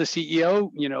when you're the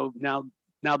CEO,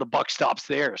 now the buck stops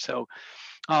there. So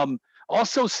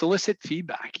also solicit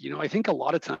feedback. I think a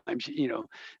lot of times,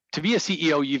 to be a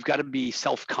CEO, you've got to be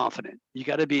self-confident.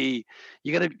 Nobody's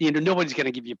going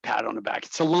to give you a pat on the back.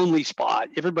 It's a lonely spot.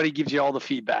 Everybody gives you all the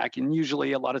feedback, and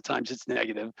usually a lot of times it's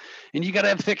negative, and you got to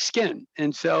have thick skin.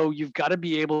 And so you've got to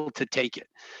be able to take it.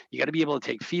 You got to be able to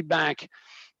take feedback.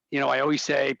 I always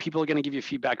say people are going to give you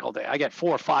feedback all day. I get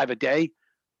 4 or 5 a day.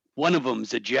 One of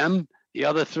them's a gem. The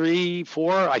other 3,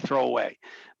 4, I throw away.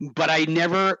 But I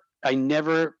never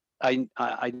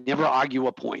argue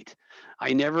a point.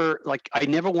 I never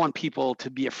want people to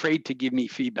be afraid to give me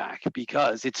feedback,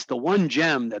 because it's the one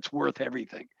gem that's worth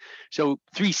everything. So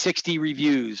 360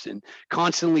 reviews and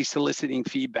constantly soliciting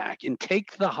feedback, and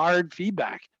take the hard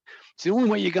feedback. It's the only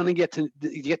way you're going to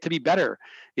get to be better,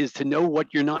 is to know what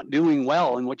you're not doing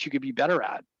well and what you could be better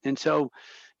at. And so,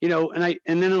 and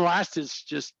then the last is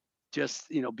just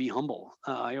be humble.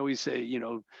 I always say,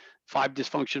 5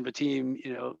 dysfunction of a team,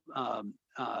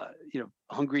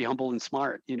 hungry, humble, and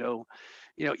smart.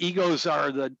 Egos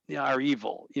are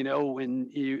evil.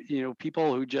 When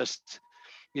people who just,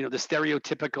 the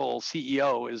stereotypical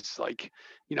CEO is like,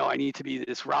 I need to be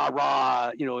this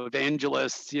rah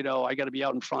evangelist. I got to be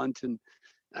out in front, and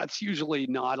That's usually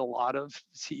not a lot of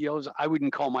CEOs. I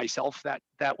wouldn't call myself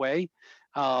that way.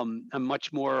 I'm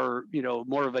much more,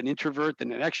 more of an introvert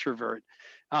than an extrovert.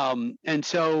 And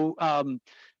so,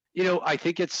 I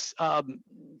think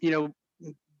you know,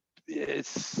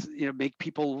 it's, make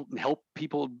people, help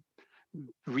people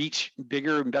reach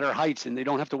bigger and better heights, and they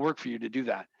don't have to work for you to do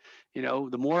that.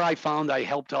 The more I found I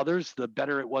helped others, the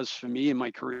better it was for me in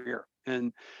my career,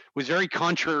 and was very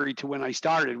contrary to when I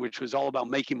started, which was all about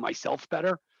making myself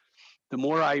better. The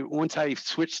more once I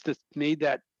made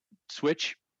that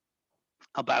switch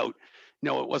about,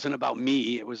 no, it wasn't about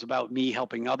me, it was about me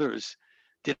helping others,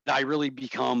 did I really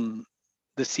become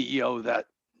the CEO that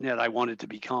I wanted to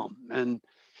become. And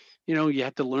you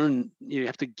have to learn, you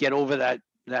have to get over that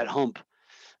hump.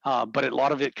 But a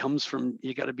lot of it comes from,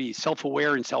 you got to be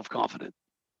self-aware and self-confident.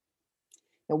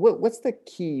 Now, what's the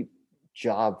key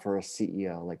job for a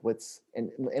CEO? Like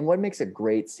and what makes a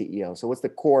great CEO? So what's the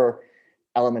core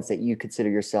elements that you consider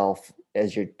yourself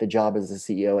as the job as a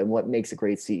CEO, and what makes a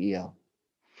great CEO?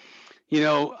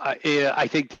 I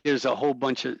think there's a whole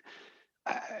bunch of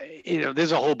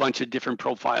different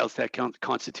profiles that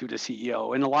constitute a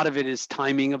CEO, and a lot of it is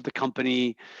timing of the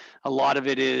company. A lot of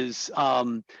it is,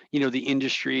 the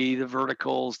industry, the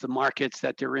verticals, the markets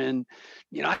that they're in.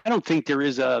 I don't think there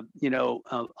is a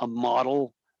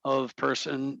model of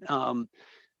person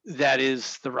that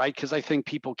is the right, because I think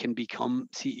people can become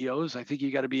CEOs. I think you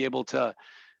got to be able to.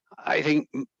 I think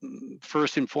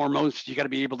first and foremost, you got to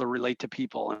be able to relate to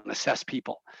people and assess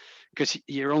people, because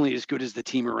you're only as good as the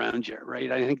team around you,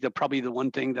 right? I think that probably the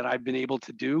one thing that I've been able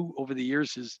to do over the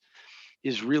years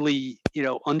is really,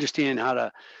 understand how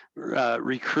to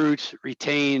recruit,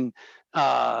 retain,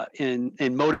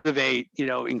 and motivate,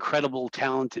 incredible,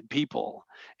 talented people.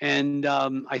 And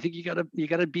I think you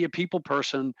gotta be a people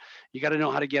person. You got to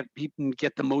know how to get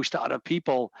the most out of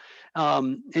people.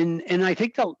 And I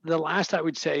think the last I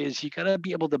would say is, you got to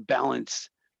be able to balance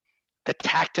the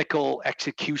tactical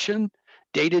execution,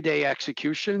 day-to-day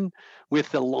execution,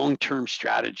 with the long-term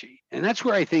strategy. And that's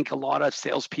where I think a lot of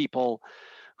salespeople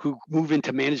who move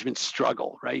into management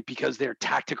struggle, right? Because they're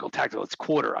tactical. It's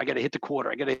quarter. I got to hit the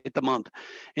quarter. I got to hit the month,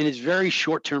 and it's very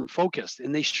short-term focused.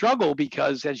 And they struggle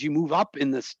because as you move up in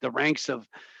the ranks of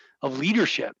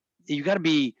leadership, you got to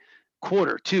be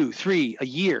quarter, 2, 3, a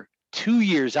year, 2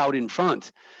 years out in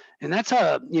front. And that's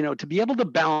to be able to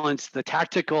balance the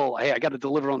tactical, hey, I got to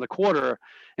deliver on the quarter,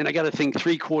 and I got to think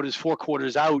 3 quarters, 4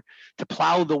 quarters out to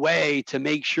plow the way to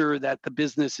make sure that the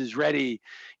business is ready,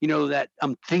 that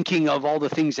I'm thinking of all the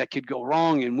things that could go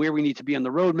wrong and where we need to be on the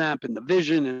roadmap and the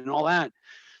vision and all that.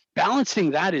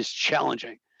 Balancing that is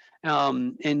challenging.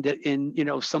 And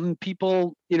some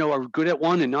people, are good at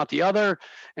one and not the other.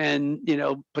 And,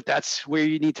 but that's where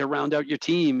you need to round out your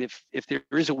team. If there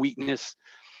is a weakness,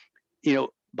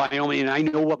 by all means, I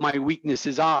know what my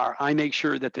weaknesses are. I make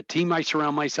sure that the team I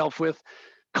surround myself with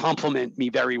complement me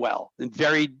very well, and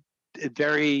very,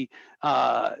 very,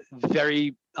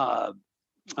 very um,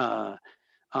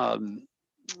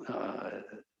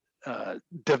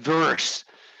 diverse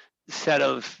set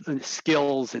of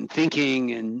skills and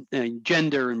thinking and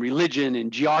gender and religion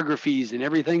and geographies and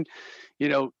everything.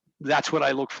 That's what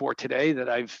I look for today, that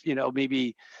I've,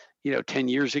 maybe, 10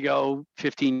 years ago,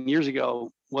 15 years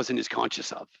ago, wasn't as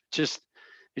conscious of.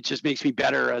 It just makes me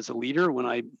better as a leader when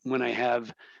I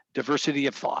have diversity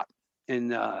of thought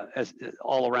and as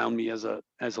all around me as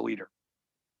a leader.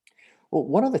 Well,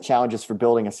 one of the challenges for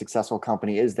building a successful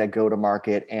company is that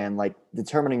go-to-market and like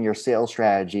determining your sales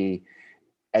strategy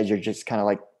as you're just kind of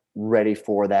like ready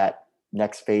for that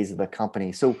next phase of the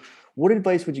company. So what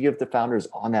advice would you give to founders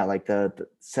on that, like the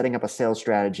setting up a sales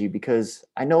strategy? Because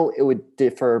I know it would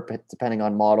differ depending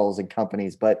on models and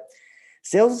companies, but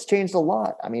sales has changed a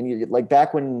lot. I mean, like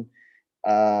back when,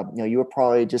 you were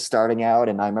probably just starting out.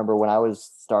 And I remember when I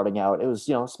was starting out, it was,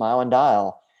 smile and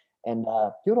dial, and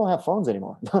people don't have phones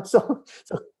anymore. So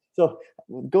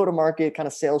go to market kind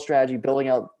of sales strategy, building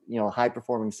out, high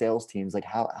performing sales teams. Like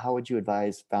how would you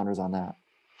advise founders on that?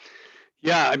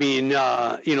 Yeah, I mean,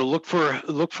 look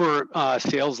for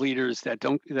sales leaders that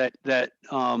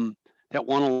want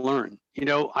to learn.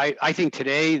 I think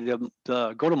today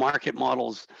the go-to-market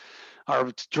models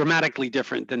are dramatically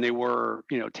different than they were,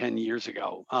 10 years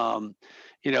ago.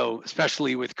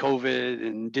 Especially with COVID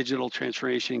and digital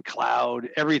transformation, cloud,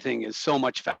 everything is so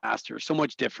much faster, so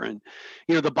much different.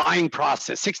 The buying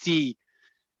process,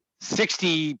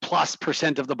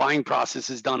 60+% of the buying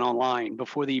process is done online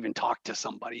before they even talk to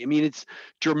somebody. I mean, it's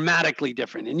dramatically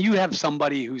different. And you have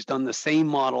somebody who's done the same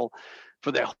model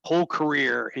for their whole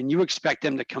career, and you expect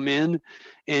them to come in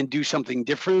and do something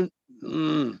different.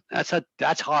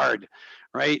 That's hard,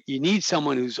 right? You need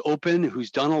someone who's open,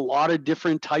 who's done a lot of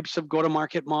different types of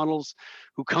go-to-market models,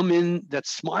 who come in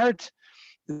that's smart,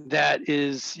 that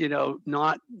is,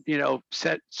 not,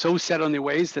 set on their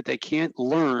ways that they can't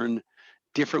learn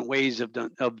different ways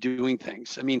of doing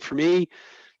things. I mean, for me,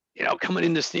 coming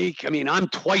into Snyk, I mean, I'm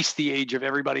twice the age of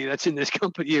everybody that's in this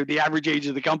company, or the average age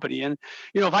of the company. And,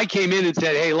 if I came in and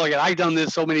said, hey, look, I've done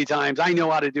this so many times, I know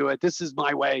how to do it, this is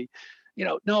my way,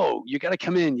 no, you got to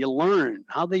come in, you learn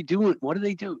how they do it, what do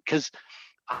they do? Because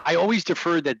I always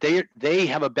defer that they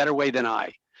have a better way than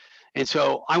I. And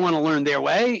so I want to learn their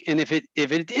way. And if it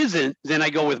isn't, then I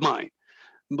go with mine.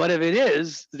 But if it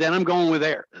is, then I'm going with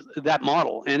that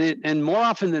model. And more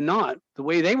often than not, the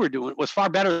way they were doing it was far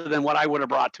better than what I would have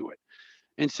brought to it.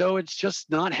 And so it's just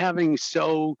not having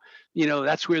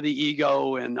that's where the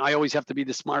ego, and I always have to be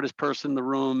the smartest person in the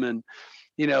room, and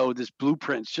this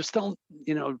blueprints just don't,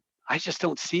 I just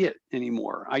don't see it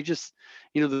anymore. I just,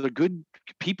 the good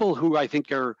people who I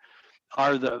think are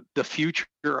the future,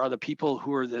 are the people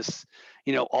who are this,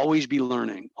 always be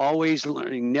learning,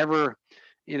 never,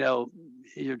 you know,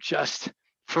 you just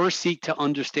first seek to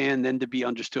understand, then to be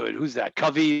understood. Who's that?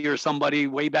 Covey or somebody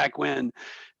way back when?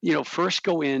 First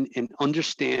go in and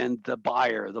understand the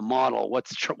buyer, the model,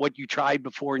 what you tried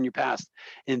before in your past,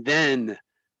 and then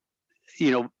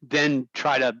then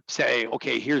try to say,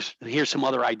 okay, here's some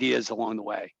other ideas along the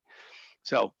way.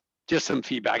 So just some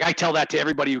feedback. I tell that to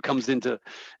everybody who comes into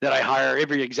that I hire,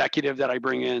 every executive that I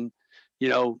bring in,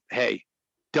 hey,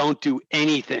 don't do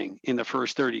anything in the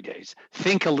first 30 days.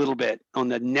 Think a little bit on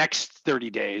the next 30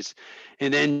 days,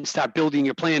 and then start building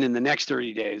your plan in the next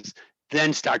 30 days.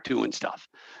 Then start doing stuff.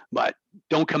 But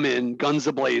don't come in guns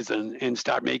a-blazing and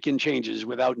start making changes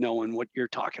without knowing what you're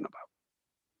talking about.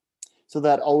 So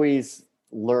that always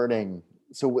learning.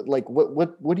 So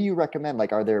what do you recommend?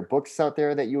 Like, are there books out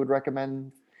there that you would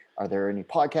recommend? Are there any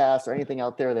podcasts or anything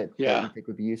out there that you think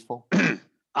would be useful?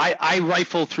 I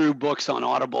rifle through books on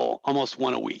Audible almost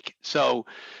one a week. So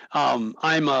I'm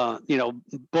a,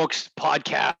 books,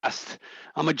 podcast.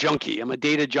 I'm a junkie. I'm a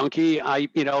data junkie.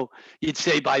 You'd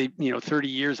say by, 30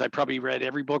 years, I probably read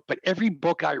every book, but every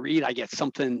book I read, I get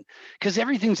something, because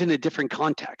everything's in a different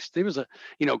context. There was a,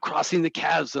 Crossing the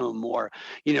Chasm, or,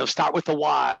 Start with the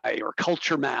Why, or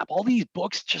Culture Map. All these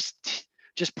books just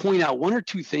point out one or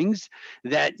two things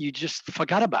that you just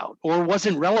forgot about, or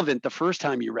wasn't relevant the first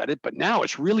time you read it, but now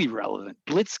it's really relevant.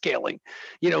 Blitzscaling,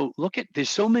 there's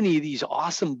so many of these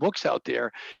awesome books out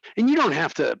there, and you don't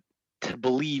have to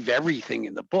believe everything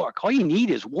in the book. All you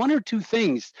need is one or two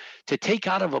things to take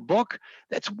out of a book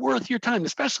that's worth your time,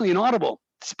 especially in Audible.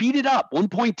 Speed it up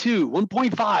 1.2,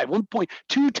 1.5,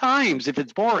 1.2 times if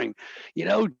it's boring.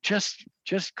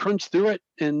 Just crunch through it,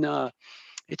 and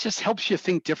it just helps you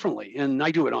think differently. And I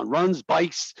do it on runs,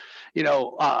 bikes,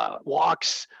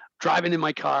 walks, driving in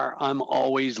my car. I'm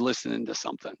always listening to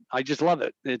something. I just love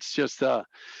it. It's just,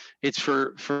 it's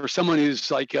for someone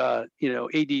who's like, ADD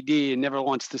and never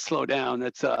wants to slow down.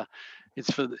 It's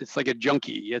like a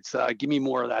junkie. It's give me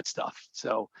more of that stuff.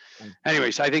 So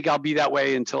anyways, I think I'll be that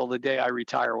way until the day I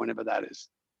retire, whenever that is,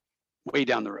 way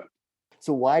down the road.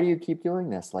 So why do you keep doing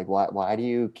this? Like, why do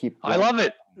you keep? I love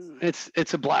it.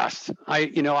 It's a blast. I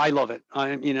love it. I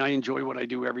enjoy what I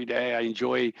do every day. I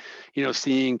enjoy,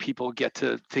 seeing people get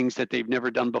to things that they've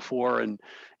never done before, and,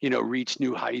 reach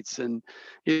new heights. And,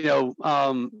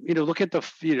 look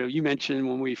at you mentioned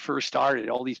when we first started,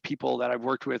 all these people that I've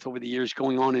worked with over the years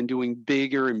going on and doing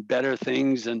bigger and better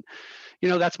things. And,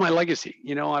 that's my legacy.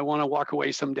 I want to walk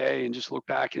away someday and just look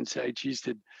back and say, geez,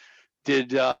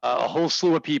 did a whole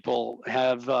slew of people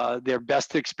have their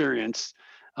best experience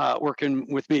working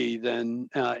with me than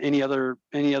any other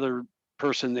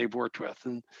person they've worked with,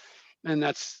 and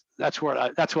that's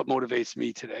what motivates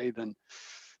me today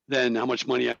than how much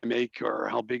money I make or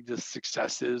how big the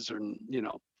success is, or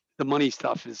the money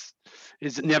stuff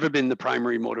is never been the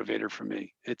primary motivator for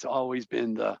me. It's always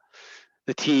been the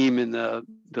team and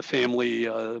the family,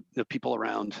 the people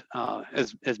around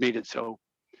has made it so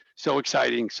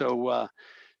exciting, so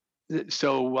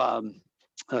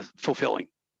fulfilling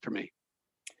for me.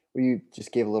 Well, you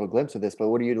just gave a little glimpse of this, but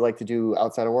what do you like to do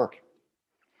outside of work?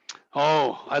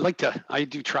 Oh, I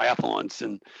do triathlons,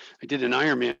 and I did an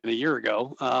Ironman a year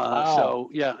ago. Wow. So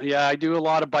yeah, I do a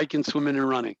lot of biking, swimming, and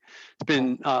running. It's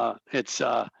been,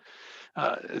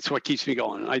 it's what keeps me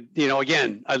going.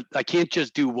 I can't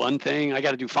just do one thing. I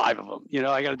got to do 5 of them.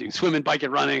 I got to do swimming,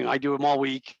 biking, running. I do them all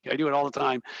week. I do it all the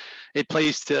time. It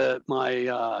plays to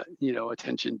my,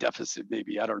 attention deficit,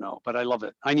 maybe. I don't know, but I love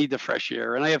it. I need the fresh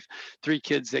air, and I have 3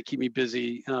 kids that keep me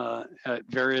busy at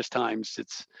various times.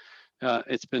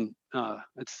 It's been,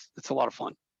 it's a lot of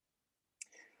fun.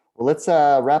 Well, let's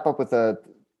wrap up with a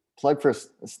plug for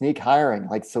Snyk hiring.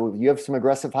 Like, so you have some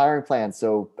aggressive hiring plans.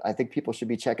 So I think people should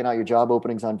be checking out your job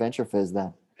openings on VentureFizz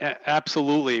then.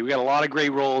 Absolutely. We got a lot of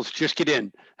great roles. Just get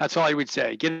in. That's all I would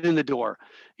say. Get in the door.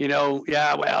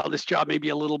 Yeah, well, this job may be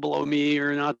a little below me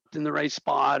or not in the right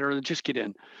spot, or just get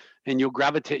in and you'll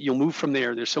gravitate, you'll move from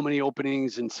there. There's so many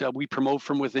openings. And so we promote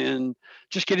from within.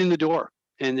 Just get in the door.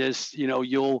 And this,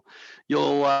 you'll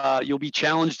be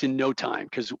challenged in no time,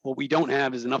 because what we don't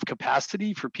have is enough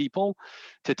capacity for people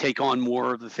to take on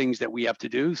more of the things that we have to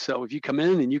do. So if you come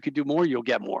in and you could do more, you'll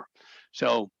get more.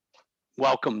 So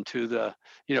welcome to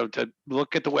to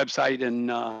look at the website,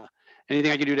 and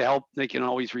anything I can do to help, they can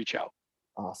always reach out.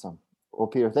 Awesome. Well,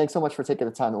 Peter, thanks so much for taking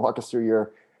the time to walk us through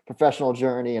your professional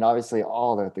journey and obviously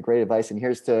all the great advice. And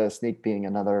here's to Snyk being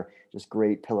another just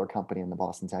great pillar company in the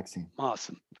Boston tech scene.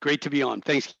 Awesome. Great to be on.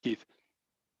 Thanks, Keith.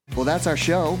 Well, that's our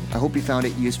show. I hope you found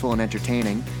it useful and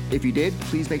entertaining. If you did,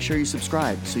 please make sure you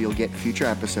subscribe so you'll get future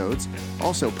episodes.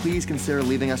 Also, please consider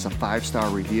leaving us a 5-star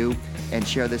review and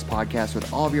share this podcast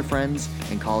with all of your friends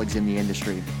and colleagues in the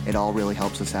industry. It all really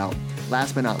helps us out.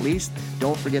 Last but not least,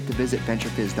 don't forget to visit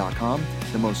VentureFizz.com,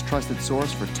 the most trusted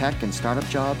source for tech and startup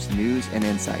jobs, news, and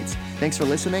insights. Thanks for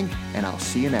listening, and I'll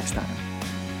see you next time.